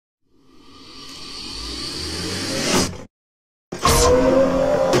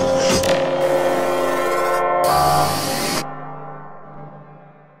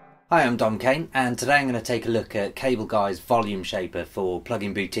I'm Dom Kane, and today I'm going to take a look at Cableguys Volume Shaper for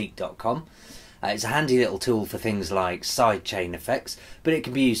pluginboutique.com. It's a handy little tool for things like sidechain effects, but it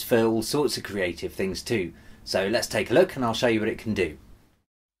can be used for all sorts of creative things too. So let's take a look and I'll show you what it can do.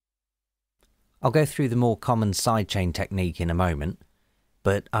 I'll go through the more common sidechain technique in a moment,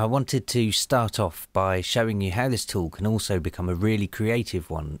 but I wanted to start off by showing you how this tool can also become a really creative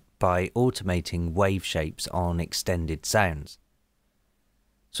one by automating wave shapes on extended sounds.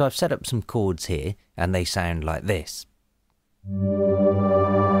 So I've set up some chords here and they sound like this.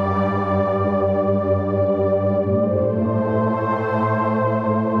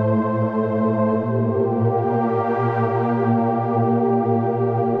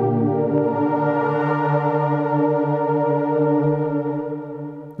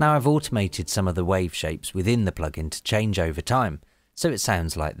 Now I've automated some of the wave shapes within the plugin to change over time, so it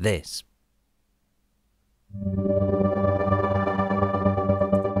sounds like this.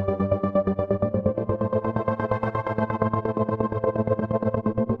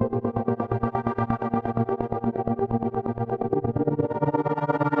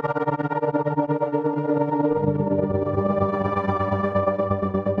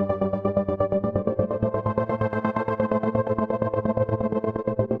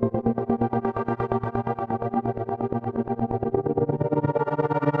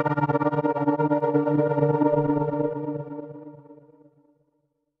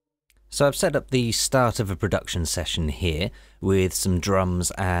 So I've set up the start of a production session here with some drums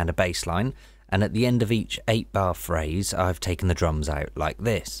and a bass line, and at the end of each 8-bar phrase I've taken the drums out like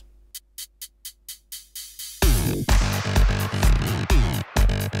this.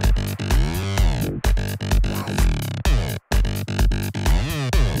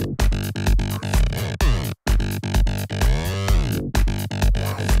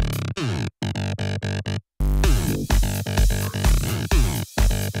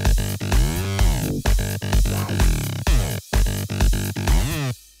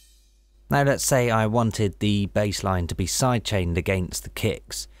 Now let's say I wanted the bass line to be sidechained against the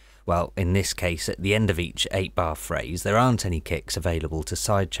kicks. Well, in this case, at the end of each 8-bar phrase, there aren't any kicks available to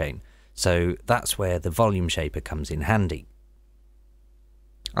sidechain, so that's where the volume shaper comes in handy.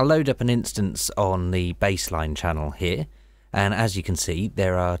 I'll load up an instance on the bassline channel here, and as you can see,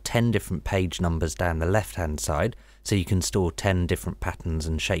 there are 10 different page numbers down the left-hand side, so you can store 10 different patterns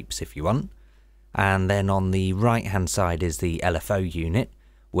and shapes if you want. And then on the right-hand side is the LFO unit,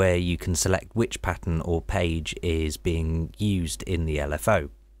 where you can select which pattern or page is being used in the LFO.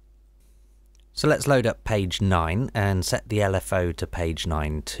 So let's load up page 9 and set the LFO to page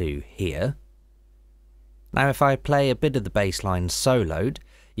 9 too here. Now if I play a bit of the bass line soloed,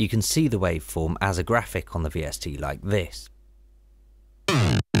 you can see the waveform as a graphic on the VST like this.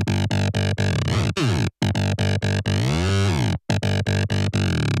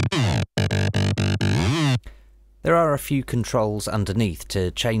 There are a few controls underneath to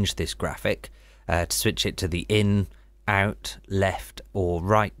change this graphic, to switch it to the in, out, left or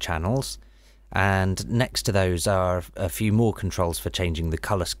right channels, and next to those are a few more controls for changing the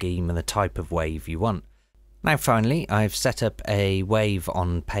colour scheme and the type of wave you want. Now finally, I've set up a wave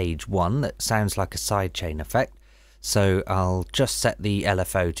on page 1 that sounds like a sidechain effect, so I'll just set the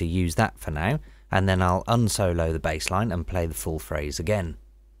LFO to use that for now, and then I'll unsolo the bass line and play the full phrase again.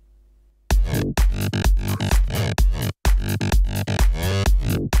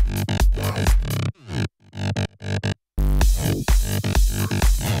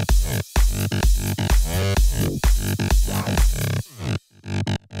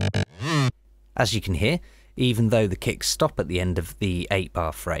 As you can hear, even though the kicks stop at the end of the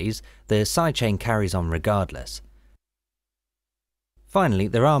 8-bar phrase, the sidechain carries on regardless. Finally,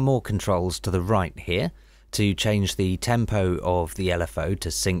 there are more controls to the right here to change the tempo of the LFO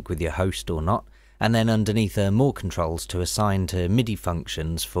to sync with your host or not, and then underneath are more controls to assign to MIDI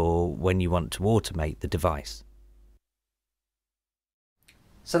functions for when you want to automate the device.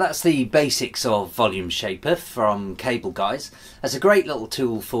 So that's the basics of Volume Shaper from Cableguys. It's a great little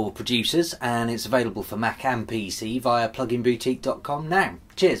tool for producers and it's available for Mac and PC via pluginboutique.com now.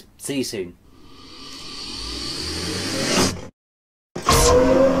 Cheers, see you soon.